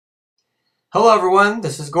Hello everyone,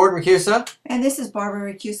 this is Gordon Richiusa. And this is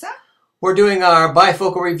Barbara Richiusa. We're doing our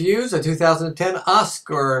Bifocal Reviews of 2010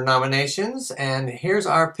 Oscar nominations, and here's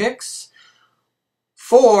our picks.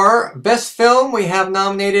 For Best Film, we have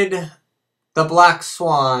nominated The Black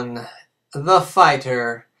Swan, The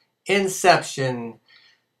Fighter, Inception,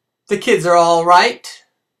 The Kids Are All Right,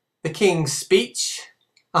 The King's Speech,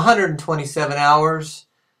 127 Hours,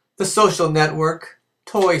 The Social Network,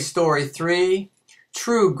 Toy Story 3,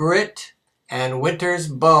 True Grit, and Winter's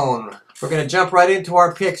Bone. We're going to jump right into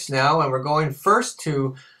our picks now, and we're going first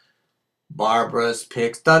to Barbara's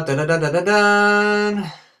picks. Dun, dun, dun, dun, dun, dun,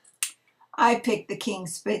 dun. I picked the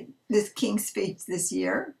King's Speech this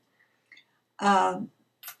year.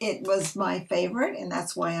 It was my favorite, and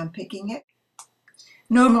that's why I'm picking it.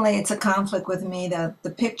 Normally, it's a conflict with me that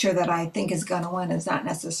the picture that I think is going to win is not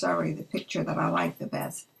necessarily the picture that I like the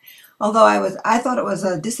best. Although I thought it was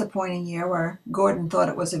a disappointing year, where Gordon thought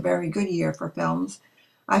it was a very good year for films.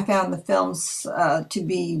 I found the films to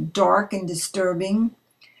be dark and disturbing.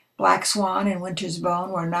 Black Swan and Winter's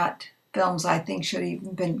Bone were not films I think should have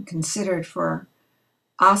even been considered for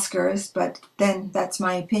Oscars, but then that's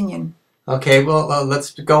my opinion. Okay, well, let's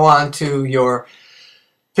go on to your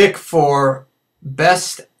pick for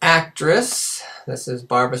Best Actress. This is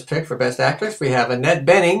Barbara's pick for Best Actress. We have Annette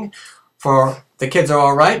Bening for The Kids Are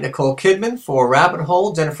All Right, Nicole Kidman for Rabbit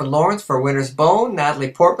Hole, Jennifer Lawrence for Winter's Bone,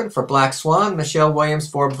 Natalie Portman for Black Swan, Michelle Williams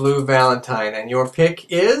for Blue Valentine. And your pick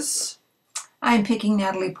is? I'm picking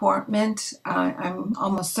Natalie Portman. I'm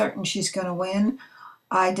almost certain she's going to win.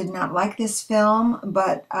 I did not like this film,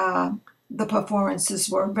 but the performances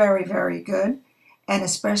were very, very good, and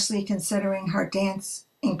especially considering her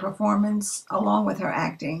dancing performance along with her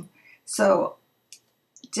acting. So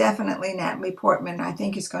definitely Natalie Portman, I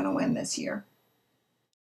think, is going to win this year.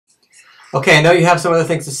 Okay, I know you have some other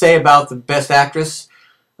things to say about the Best Actress.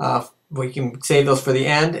 We can save those for the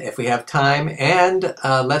end if we have time. And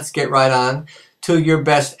let's get right on to your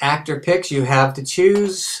Best Actor picks. You have to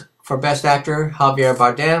choose for Best Actor Javier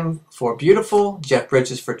Bardem for Beautiful, Jeff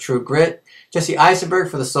Bridges for True Grit, Jesse Eisenberg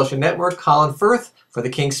for The Social Network, Colin Firth for The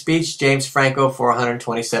King's Speech, James Franco for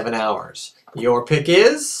 127 Hours. Your pick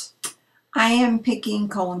is? I am picking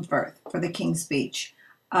Colin Firth for The King's Speech.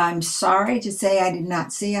 I'm sorry to say I did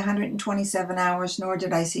not see 127 Hours, nor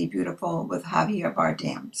did I see Beautiful with Javier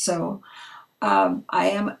Bardem. So I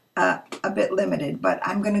am a bit limited, but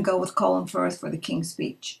I'm going to go with Colin Firth for The King's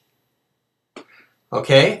Speech.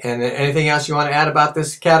 Okay, and anything else you want to add about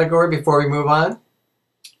this category before we move on?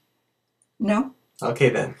 No. Okay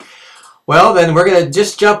then. Well, then we're going to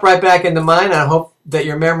just jump right back into mine. I hope that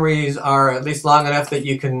your memories are at least long enough that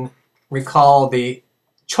you can recall the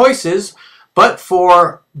choices. But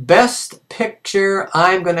for Best Picture,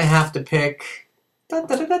 I'm going to have to pick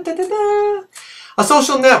A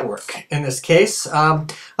Social Network in this case. A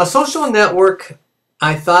Social Network,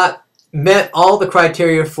 I thought, met all the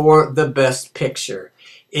criteria for the Best Picture.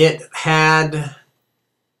 It had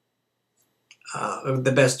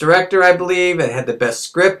the best director, I believe. It had the best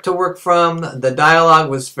script to work from. The dialogue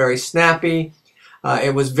was very snappy.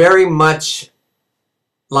 It was very much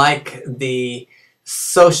like the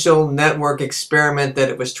social network experiment that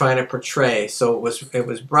it was trying to portray. So it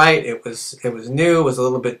was bright, it was new, it was a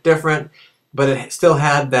little bit different, but it still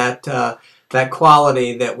had that that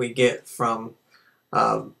quality that we get from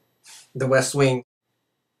The West Wing.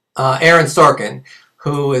 Aaron Sorkin,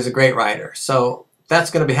 who is a great writer. So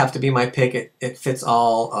that's going to have to be my pick. It fits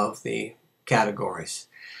all of the categories.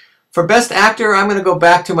 For Best Actor, I'm going to go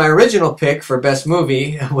back to my original pick for Best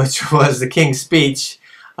Movie, which was The King's Speech.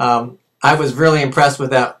 I was really impressed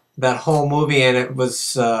with that whole movie, and it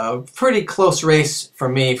was a pretty close race for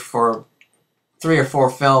me for 3 or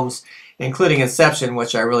 4 films, including Inception,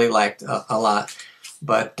 which I really liked a lot.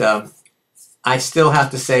 But I still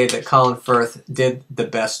have to say that Colin Firth did the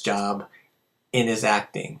best job in his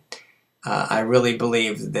acting. I really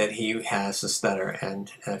believe that he has a stutter,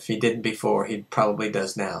 and if he didn't before, he probably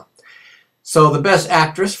does now. So the Best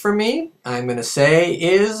Actress for me, I'm going to say,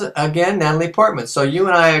 is, again, Natalie Portman. So you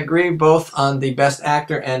and I agree both on the Best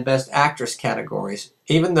Actor and Best Actress categories,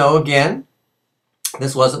 even though, again,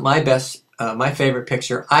 this wasn't my favorite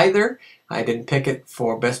picture either. I didn't pick it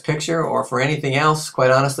for Best Picture or for anything else, quite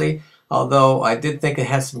honestly, although I did think it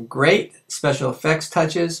had some great special effects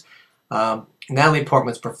touches. Natalie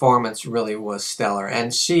Portman's performance really was stellar,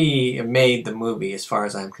 and she made the movie as far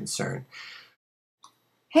as I'm concerned.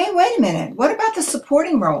 Hey, wait a minute. What about the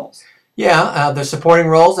supporting roles? Yeah, there's supporting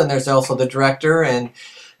roles, and there's also the director and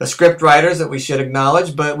the script writers that we should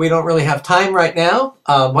acknowledge, but we don't really have time right now.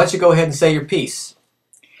 Why don't you go ahead and say your piece?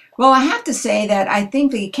 Well, I have to say that I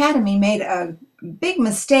think the Academy made a big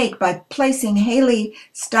mistake by placing Haley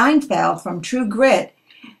Steinfeld from True Grit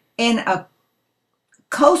in a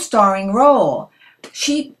co-starring role.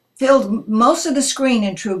 She filled most of the screen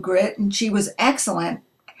in True Grit, and she was excellent.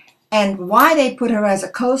 And why they put her as a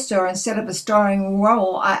co-star instead of a starring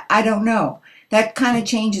role, I don't know. That kind of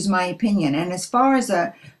changes my opinion. And as far as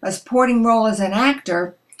a supporting role as an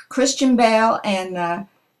actor, Christian Bale and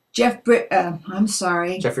Jeffrey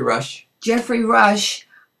Rush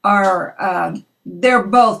are they're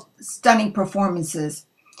both stunning performances.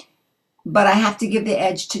 But I have to give the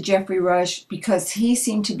edge to Jeffrey Rush because he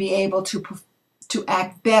seemed to be able to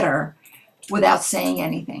act better without saying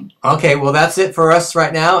anything. Okay, well, that's it for us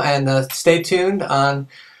right now, and stay tuned on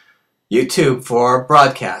YouTube for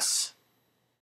broadcasts.